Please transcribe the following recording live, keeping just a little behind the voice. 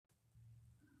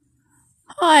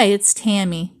Hi, it's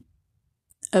Tammy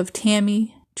of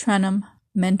Tammy Trenum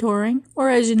Mentoring, or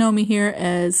as you know me here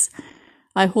as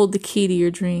I hold the key to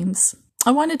your dreams.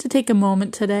 I wanted to take a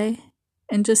moment today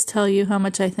and just tell you how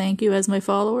much I thank you as my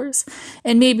followers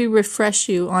and maybe refresh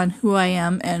you on who I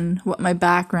am and what my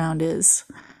background is.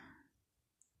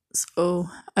 So,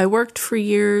 I worked for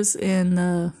years in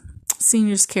the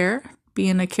seniors care,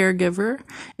 being a caregiver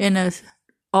in a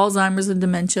Alzheimer's and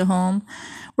dementia home,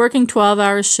 working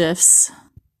 12-hour shifts.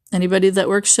 Anybody that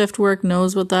works shift work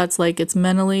knows what that's like. It's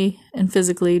mentally and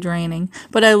physically draining.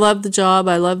 But I love the job.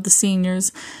 I love the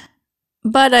seniors.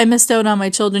 But I missed out on my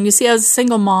children. You see, I was a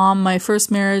single mom. My first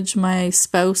marriage, my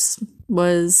spouse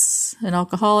was an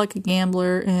alcoholic, a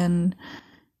gambler, and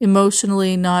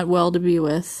emotionally not well to be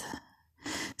with.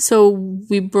 So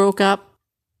we broke up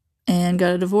and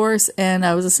got a divorce, and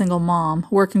I was a single mom,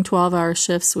 working 12-hour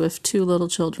shifts with 2 little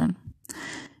children.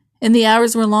 And the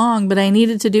hours were long, but I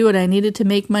needed to do it. I needed to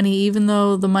make money, even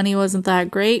though the money wasn't that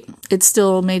great. It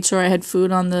still made sure I had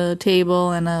food on the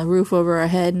table and a roof over our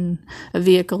head and a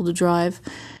vehicle to drive.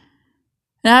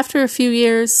 And after a few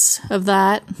years of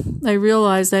that, I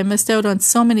realized I missed out on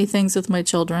so many things with my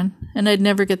children, and I'd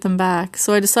never get them back.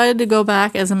 So I decided to go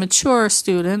back as a mature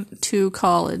student to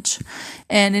college.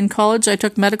 And in college, I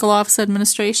took medical office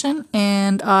administration,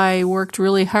 and I worked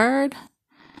really hard.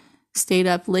 Stayed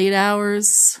up late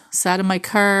hours, sat in my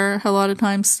car a lot of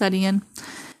times studying,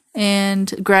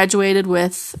 and graduated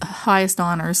with highest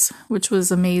honors, which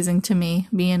was amazing to me.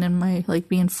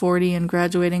 Being 40 and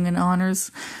graduating in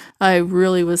honors, I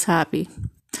really was happy.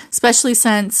 Especially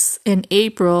since in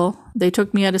April, they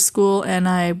took me out of school and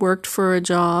I worked for a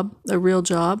job, a real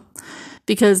job,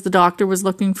 because the doctor was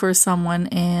looking for someone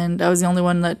and I was the only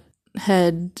one that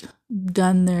had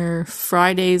done their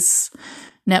Fridays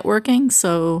networking,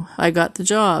 so I got the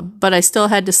job. But I still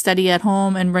had to study at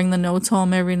home and bring the notes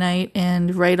home every night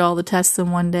and write all the tests in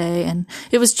one day, and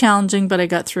it was challenging, but I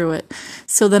got through it.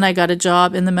 So then I got a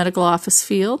job in the medical office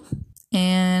field,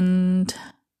 and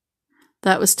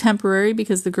that was temporary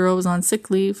because the girl was on sick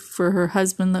leave for her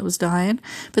husband that was dying.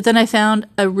 But then I found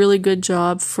a really good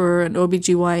job for an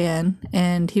OBGYN,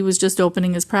 and he was just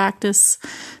opening his practice.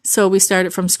 So we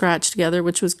started from scratch together,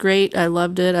 which was great. I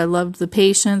loved it. I loved the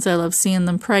patients. I loved seeing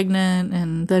them pregnant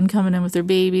and then coming in with their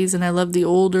babies. And I loved the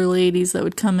older ladies that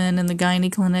would come in the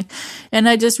gynae clinic. And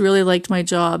I just really liked my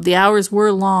job. The hours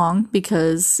were long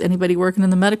because anybody working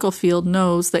in the medical field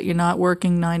knows that you're not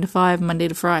working 9 to 5, Monday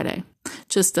to Friday.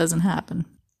 Just doesn't happen.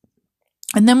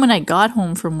 And then when I got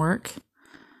home from work,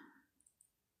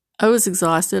 I was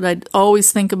exhausted. I'd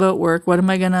always think about work. What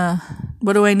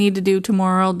do I need to do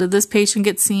tomorrow? Did this patient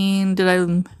get seen? Do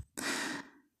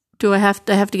I have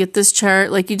to get this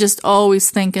chart? Like, you just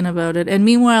always thinking about it. And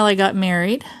meanwhile, I got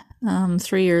married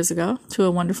 3 years ago to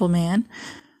a wonderful man.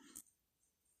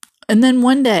 And then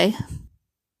one day,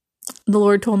 the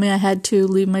Lord told me I had to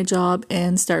leave my job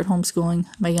and start homeschooling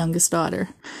my youngest daughter.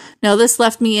 Now, this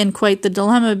left me in quite the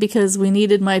dilemma because we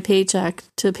needed my paycheck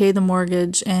to pay the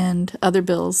mortgage and other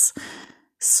bills.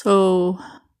 So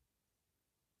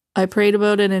I prayed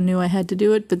about it and knew I had to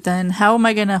do it, but then how am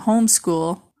I going to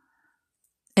homeschool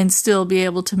and still be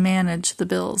able to manage the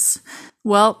bills?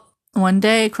 Well, one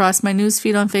day across my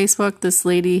newsfeed on Facebook, this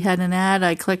lady had an ad.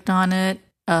 I clicked on it.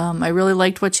 I really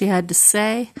liked what she had to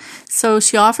say. So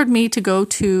she offered me to go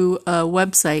to a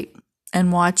website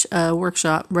and watch a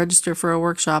workshop, register for a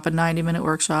workshop, a 90-minute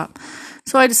workshop.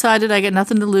 So I decided I got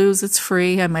nothing to lose. It's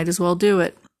free. I might as well do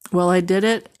it. Well, I did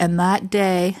it, and that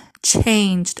day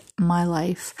changed my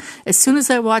life. As soon as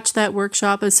I watched that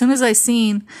workshop, as soon as I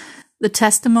seen the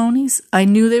testimonies, I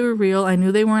knew they were real. I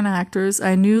knew they weren't actors.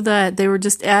 I knew that they were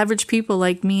just average people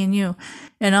like me and you.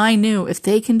 And I knew if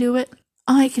they can do it,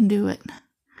 I can do it.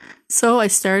 So I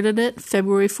started it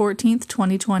February 14th,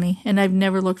 2020, and I've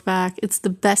never looked back. It's the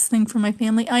best thing for my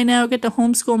family. I now get to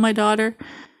homeschool my daughter.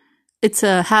 It's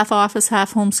a half office,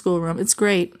 half homeschool room. It's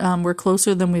great. We're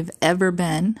closer than we've ever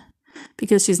been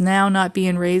because she's now not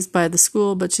being raised by the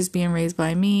school, but she's being raised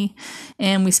by me,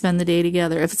 and we spend the day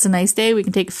together. If it's a nice day, we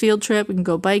can take a field trip, we can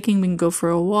go biking, we can go for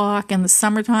a walk. In the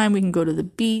summertime, we can go to the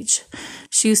beach.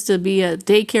 She used to be at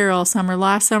daycare all summer.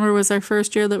 Last summer was our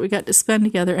first year that we got to spend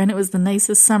together, and it was the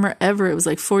nicest summer ever. It was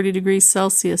like 40 degrees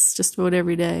Celsius just about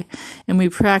every day, and we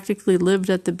practically lived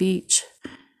at the beach.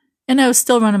 And I was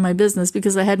still running my business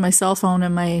because I had my cell phone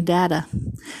and my data.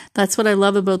 That's what I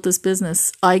love about this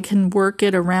business. I can work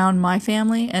it around my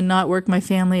family and not work my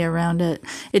family around it.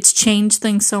 It's changed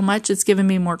things so much. It's given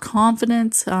me more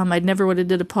confidence. I never would have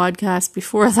did a podcast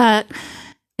before that.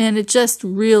 And it just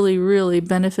really, really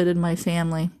benefited my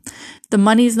family. The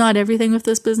money's not everything with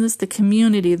this business. The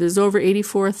community, there's over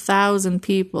 84,000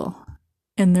 people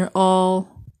And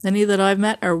any that I've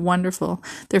met are wonderful.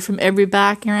 They're from every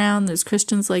background. There's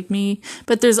Christians like me,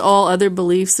 but there's all other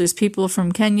beliefs. There's people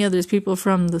from Kenya. There's people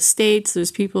from the States.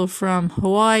 There's people from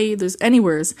Hawaii. There's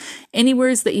anywheres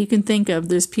that you can think of.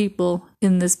 There's people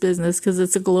in this business because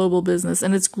it's a global business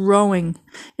and it's growing.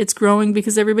 It's growing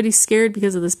because everybody's scared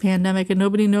because of this pandemic and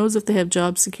nobody knows if they have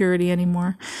job security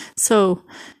anymore. So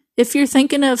if you're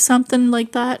thinking of something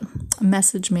like that,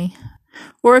 message me.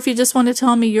 Or if you just want to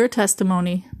tell me your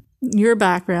testimony, your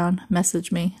background,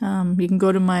 message me. You can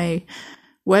go to my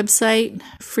website,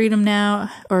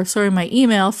 my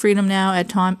email,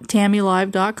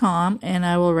 freedomnow@tammylive.com, and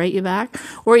I will write you back.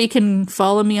 Or you can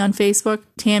follow me on Facebook,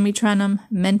 Tammy Trenum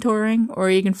Mentoring, or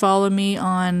you can follow me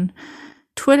on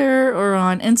Twitter or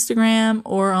on Instagram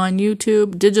or on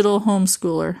YouTube, Digital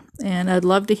Homeschooler. And I'd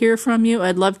love to hear from you.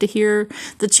 I'd love to hear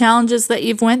the challenges that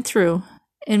you've went through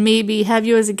and maybe have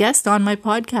you as a guest on my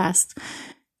podcast.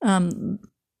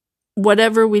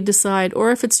 Whatever we decide,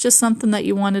 or if it's just something that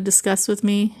you want to discuss with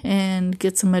me and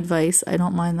get some advice, I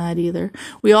don't mind that either.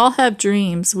 We all have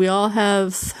dreams, we all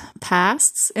have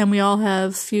pasts, and we all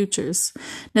have futures.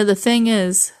 Now the thing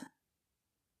is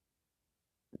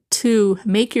to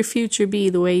make your future be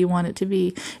the way you want it to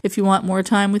be. If you want more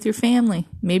time with your family,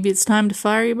 maybe it's time to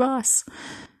fire your boss.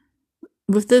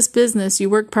 With this business, you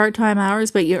work part-time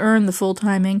hours, but you earn the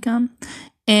full-time income.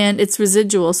 And it's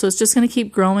residual, so it's just going to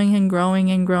keep growing and growing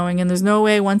and growing. And there's no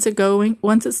way once it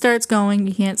starts going,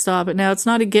 you can't stop it. Now, it's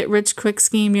not a get-rich-quick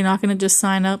scheme. You're not going to just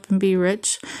sign up and be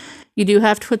rich. You do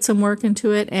have to put some work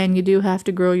into it, and you do have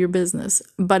to grow your business.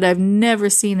 But I've never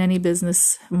seen any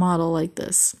business model like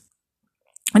this.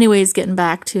 Anyways, getting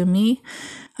back to me,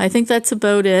 I think that's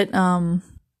about it. I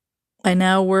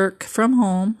now work from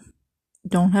home.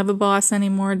 Don't have a boss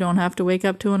anymore. Don't have to wake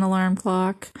up to an alarm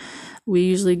clock. We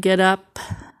usually get up,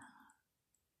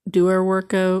 do our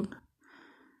workout,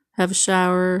 have a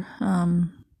shower.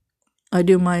 I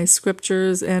do my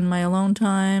scriptures and my alone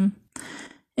time,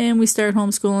 and we start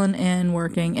homeschooling and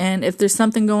working. And if there's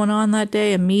something going on that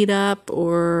day, a meetup,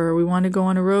 or we want to go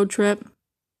on a road trip,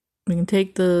 we can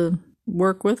take the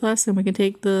work with us and we can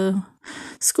take the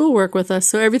schoolwork with us.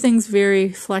 So everything's very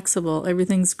flexible.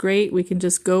 Everything's great. We can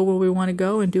just go where we want to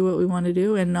go and do what we want to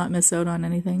do and not miss out on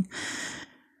anything.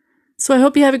 So I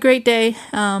hope you have a great day.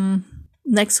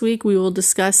 Next week we will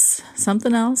discuss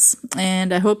something else,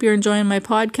 and I hope you're enjoying my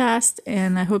podcast,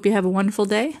 and I hope you have a wonderful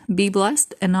day. Be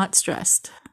blessed and not stressed.